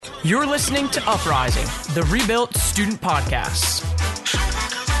You're listening to Uprising, the Rebuilt Student Podcast.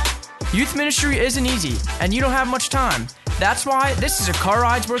 Youth ministry isn't easy, and you don't have much time. That's why this is a car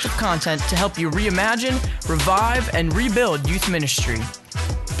ride's worth of content to help you reimagine, revive, and rebuild youth ministry.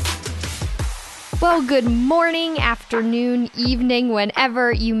 Well, good morning, afternoon, evening,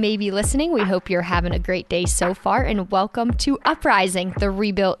 whenever you may be listening. We hope you're having a great day so far, and welcome to Uprising, the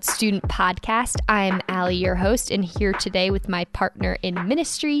Rebuilt Student Podcast. I'm Allie, your host, and here today with my partner in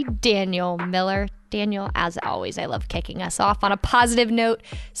ministry, Daniel Miller. Daniel, as always, I love kicking us off on a positive note.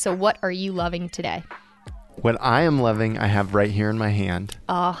 So what are you loving today? What I am loving, I have right here in my hand.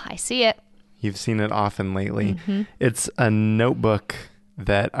 Oh, I see it. You've seen it often lately. Mm-hmm. It's a notebook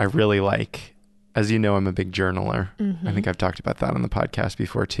that I really like. As you know, I'm a big journaler. Mm-hmm. I think I've talked about that on the podcast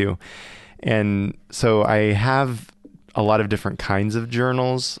before too. And so I have a lot of different kinds of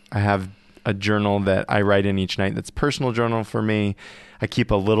journals. I have a journal that I write in each night that's a personal journal for me. I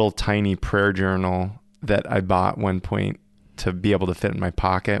keep a little tiny prayer journal that I bought one point to be able to fit in my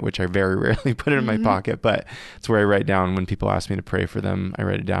pocket, which I very rarely put it in my pocket, but it's where I write down when people ask me to pray for them. I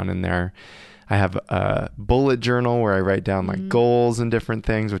write it down in there. I have a bullet journal where I write down like goals and different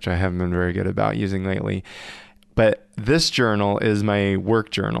things, which I haven't been very good about using lately. But this journal is my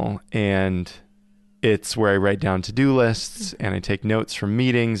work journal, and it's where I write down to-do lists and I take notes from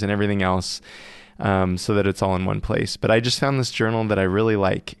meetings and everything else, so that it's all in one place. But I just found this journal that I really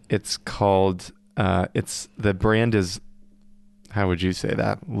like. It's called, the brand is, how would you say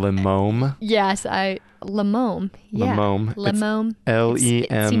that? Lemome? Yes, Lemome. Yeah. Lemome. Lemome. Lemome.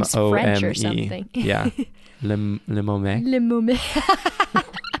 It seems French or something. Yeah. Lemome. Lemome.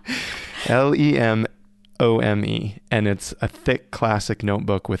 Lemome. And it's a thick classic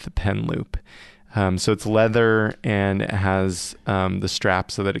notebook with a pen loop. So it's leather and it has the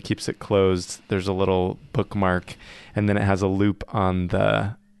strap so that it keeps it closed. There's a little bookmark, and then it has a loop on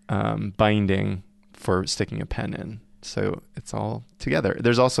the binding for sticking a pen in. So it's all together.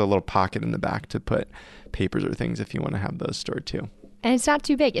 There's also a little pocket in the back to put papers or things if you want to have those stored too. And it's not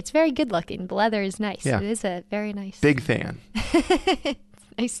too big. It's very good looking. The leather is nice. Yeah. It is a very nice. Big fan.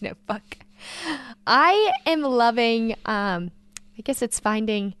 Nice notebook. I am loving, I guess it's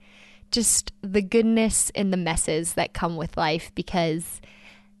finding just the goodness in the messes that come with life, because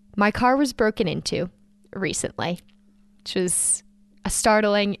my car was broken into recently, which was a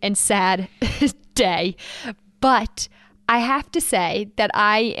startling and sad day. But I have to say that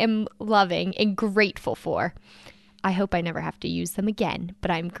I am loving and grateful for, I hope I never have to use them again, but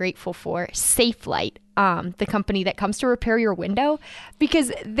I'm grateful for Safelite, the company that comes to repair your window,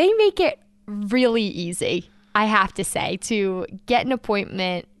 because they make it really easy, I have to say, to get an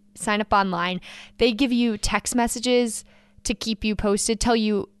appointment, sign up online. They give you text messages to keep you posted, tell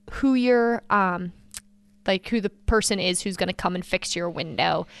you who your, who the person is who's going to come and fix your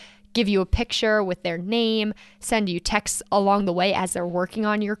window, give you a picture with their name, send you texts along the way as they're working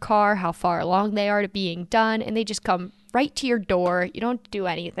on your car, how far along they are to being done, and they just come right to your door. You don't have to do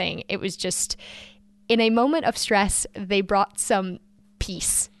anything. It was just, in a moment of stress, they brought some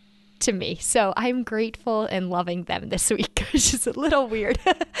peace to me. So I'm grateful and loving them this week, which is a little weird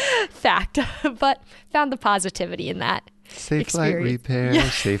fact, but found the positivity in that. Safelite repair, yeah.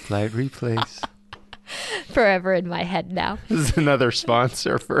 Safelite replace. Forever in my head now. This is another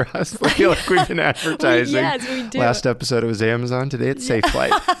sponsor for us. I feel like we've been advertising. Yes, we do. Last episode it was Amazon. Today it's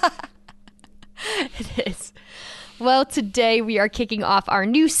Safelite. It is. Well, today we are kicking off our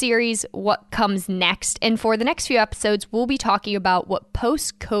new series, What Comes Next? And for the next few episodes, we'll be talking about what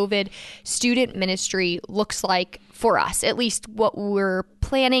post-COVID student ministry looks like for us, at least what we're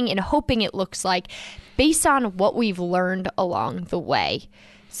planning and hoping it looks like based on what we've learned along the way.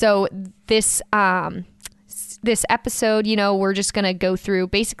 So this episode, we're just going to go through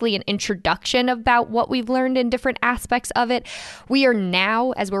basically an introduction about what we've learned in different aspects of it. We are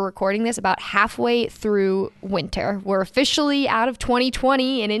now, as we're recording this, about halfway through winter. We're officially out of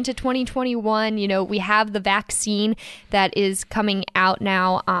 2020 and into 2021. We have the vaccine that is coming out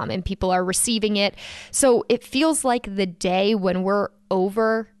now, and people are receiving it. So it feels like the day when we're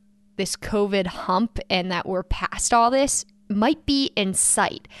over this COVID hump and that we're past all this might be in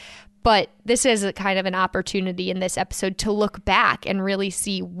sight. But this is a kind of an opportunity in this episode to look back and really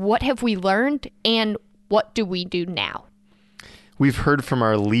see what have we learned and what do we do now. We've heard from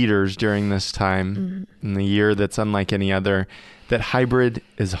our leaders during this time in the year that's unlike any other that hybrid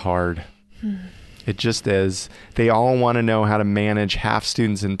is hard. It just is. They all want to know how to manage half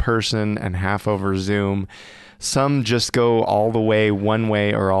students in person and half over Zoom. Some just go all the way one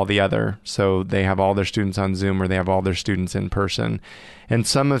way or all the other. So they have all their students on Zoom or they have all their students in person. And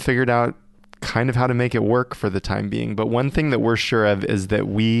some have figured out kind of how to make it work for the time being. But one thing that we're sure of is that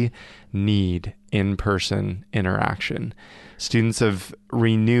we need in-person interaction. Students have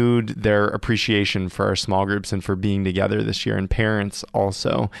renewed their appreciation for our small groups and for being together this year, and parents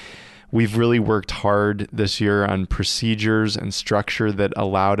also. We've really worked hard this year on procedures and structure that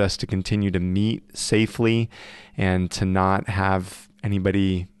allowed us to continue to meet safely and to not have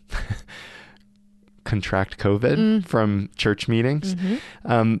anybody contract COVID from church meetings.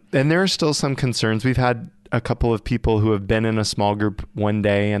 And there are still some concerns. We've had a couple of people who have been in a small group one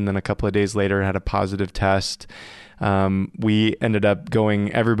day and then a couple of days later had a positive test. We ended up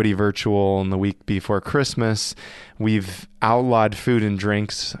going everybody virtual in the week before Christmas. We've outlawed food and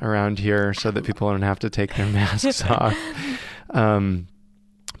drinks around here so that people don't have to take their masks off.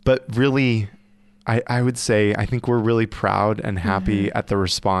 But really, I would say, I think we're really proud and happy at the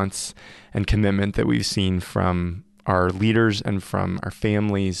response and commitment that we've seen from our leaders and from our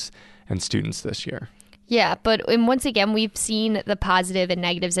families and students this year. Yeah, but and once again, we've seen the positive and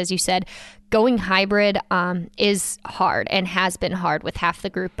negatives, as you said. Going hybrid is hard and has been hard with half the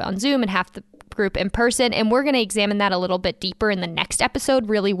group on Zoom and half the group in person. And we're going to examine that a little bit deeper in the next episode,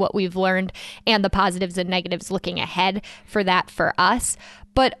 really what we've learned and the positives and negatives looking ahead for that for us.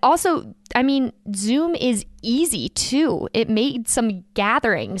 But also, I mean, Zoom is easy too. It made some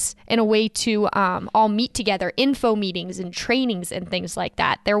gatherings in a way to all meet together, info meetings and trainings and things like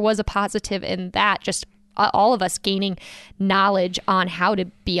that. There was a positive in that, just all of us gaining knowledge on how to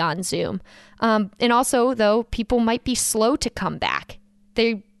be on Zoom. And also, though, people might be slow to come back.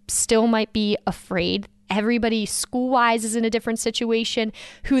 They still might be afraid. Everybody school-wise is in a different situation,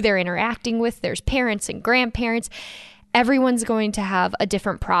 who they're interacting with. There's parents and grandparents. Everyone's going to have a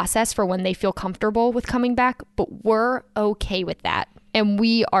different process for when they feel comfortable with coming back, but we're okay with that. And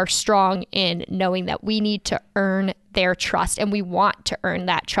we are strong in knowing that we need to earn their trust, and we want to earn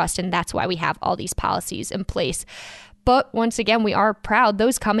that trust, and that's why we have all these policies in place. But once again, we are proud.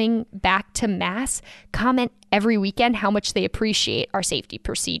 Those coming back to Mass comment every weekend how much they appreciate our safety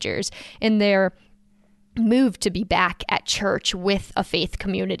procedures and their move to be back at church with a faith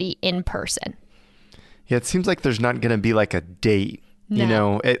community in person. Yeah, it seems like there's not going to be like a date. No. You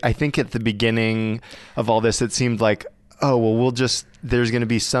know, I think at the beginning of all this, it seemed like, oh, well, there's going to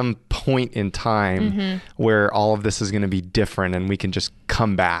be some point in time where all of this is going to be different and we can just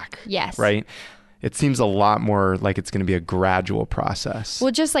come back. Yes. Right? It seems a lot more like it's going to be a gradual process.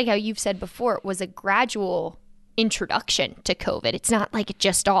 Well, just like how you've said before, it was a gradual introduction to COVID. It's not like it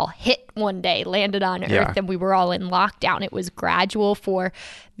just all hit one day, landed on Earth, and we were all in lockdown. It was gradual for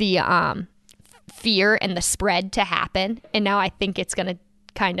the fear and the spread to happen. And now I think it's going to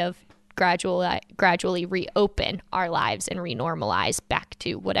kind of gradually reopen our lives and renormalize back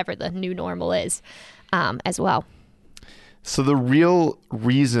to whatever the new normal is as well. So the real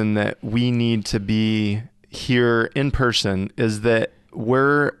reason that we need to be here in person is that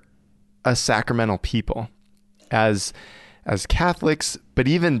we're a sacramental people as Catholics, but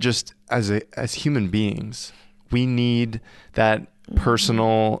even just as human beings. We need that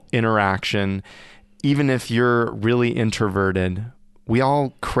personal interaction. Even if you're really introverted, we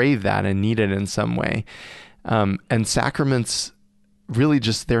all crave that and need it in some way. And sacraments really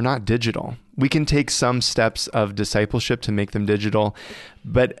they're not digital. We can take some steps of discipleship to make them digital,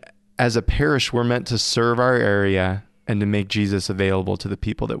 but as a parish, we're meant to serve our area and to make Jesus available to the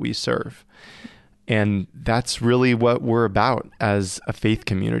people that we serve. And that's really what we're about as a faith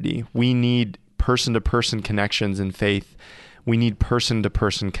community. We need person-to-person connections in faith. We need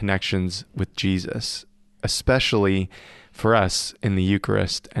person-to-person connections with Jesus, especially for us in the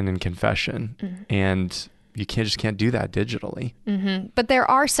Eucharist and in confession. And you can't do that digitally. But there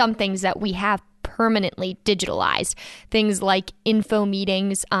are some things that we have permanently digitalized. Things like info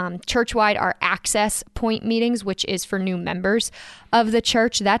meetings, church-wide, our access point meetings, which is for new members of the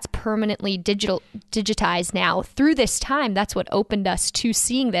church. That's permanently digitized now. Through this time, that's what opened us to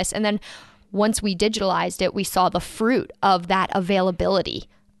seeing this. And then once we digitalized it, we saw the fruit of that availability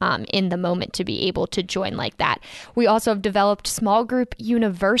in the moment to be able to join like that. We also have developed Small Group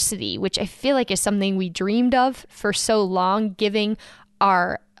University, which I feel like is something we dreamed of for so long, giving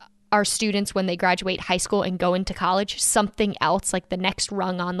our students when they graduate high school and go into college something else, like the next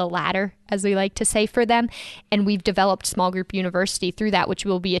rung on the ladder, as we like to say for them. And we've developed Small Group University through that, which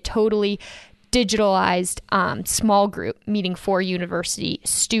will be a totally digitalized small group meeting for university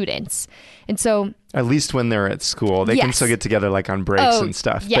students. And so at least when they're at school, they can still get together like on breaks and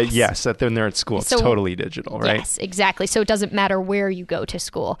stuff. Yes. But yes, when they're at school, it's totally digital, right? Yes, exactly. So it doesn't matter where you go to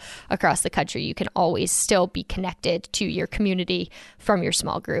school across the country. You can always still be connected to your community from your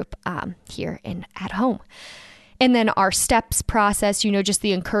small group here and at home. And then our steps process, just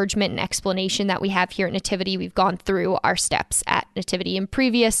the encouragement and explanation that we have here at Nativity. We've gone through our steps at Nativity in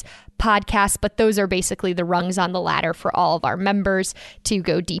previous podcasts, but those are basically the rungs on the ladder for all of our members to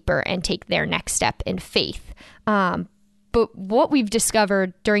go deeper and take their next step in faith. But what we've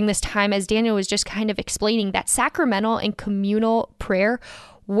discovered during this time, as Daniel was just kind of explaining, that sacramental and communal prayer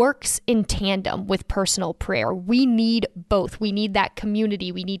works in tandem with personal prayer. We need both. We need that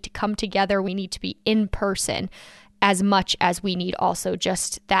community. We need to come together. We need to be in person as much as we need also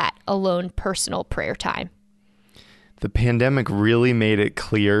just that alone personal prayer time. The pandemic really made it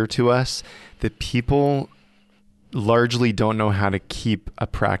clear to us that people largely don't know how to keep a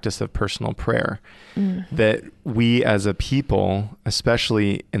practice of personal prayer. Mm-hmm. That we as a people,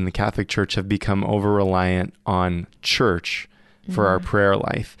 especially in the Catholic Church, have become over-reliant on church for our prayer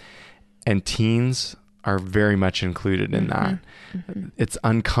life. And teens are very much included in that. Mm-hmm. It's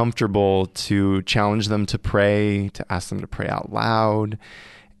uncomfortable to challenge them to pray, to ask them to pray out loud.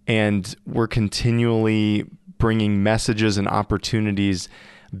 And we're continually bringing messages and opportunities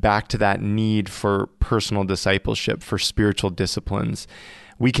back to that need for personal discipleship, for spiritual disciplines.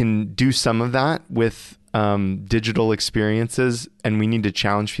 We can do some of that with digital experiences, and we need to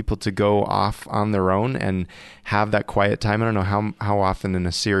challenge people to go off on their own and have that quiet time. I don't know how often in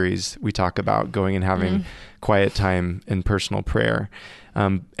a series we talk about going and having quiet time in personal prayer.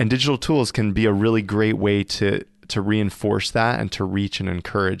 And digital tools can be a really great way to reinforce that and to reach and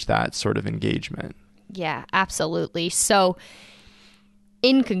encourage that sort of engagement. Yeah, absolutely. So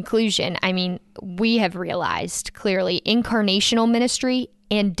in conclusion, we have realized clearly incarnational ministry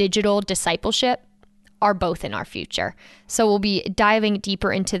and digital discipleship are both in our future. So we'll be diving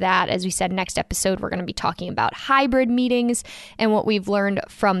deeper into that. As we said, next episode, we're going to be talking about hybrid meetings and what we've learned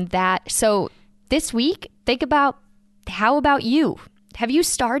from that. So this week, think about, how about you? Have you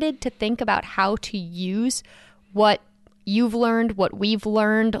started to think about how to use what you've learned, what we've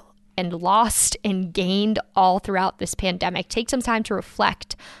learned and lost and gained all throughout this pandemic? Take some time to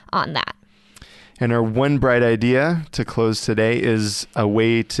reflect on that. And our one bright idea to close today is a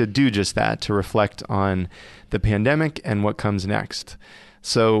way to do just that, to reflect on the pandemic and what comes next.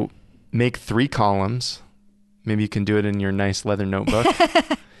 So make 3 columns. Maybe you can do it in your nice leather notebook.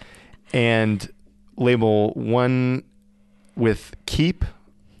 And label one with keep,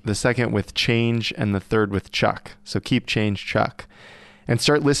 the second with change, and the third with Chuck. So keep, change, Chuck. And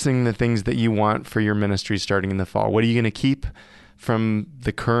start listing the things that you want for your ministry starting in the fall. What are you going to keep from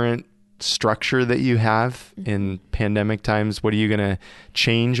the current structure that you have in pandemic times? What are you going to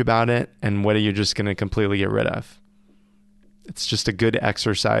change about it? And what are you just going to completely get rid of? It's just a good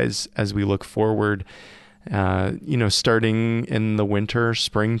exercise as we look forward, starting in the winter,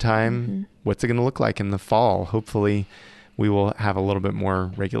 springtime. Mm-hmm. What's it going to look like in the fall? Hopefully we will have a little bit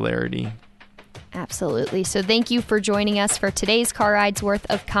more regularity. Absolutely. So thank you for joining us for today's Car Rides worth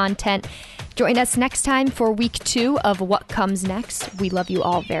of content. Join us next time for week 2 of What Comes Next. We love you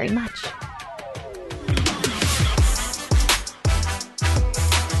all very much.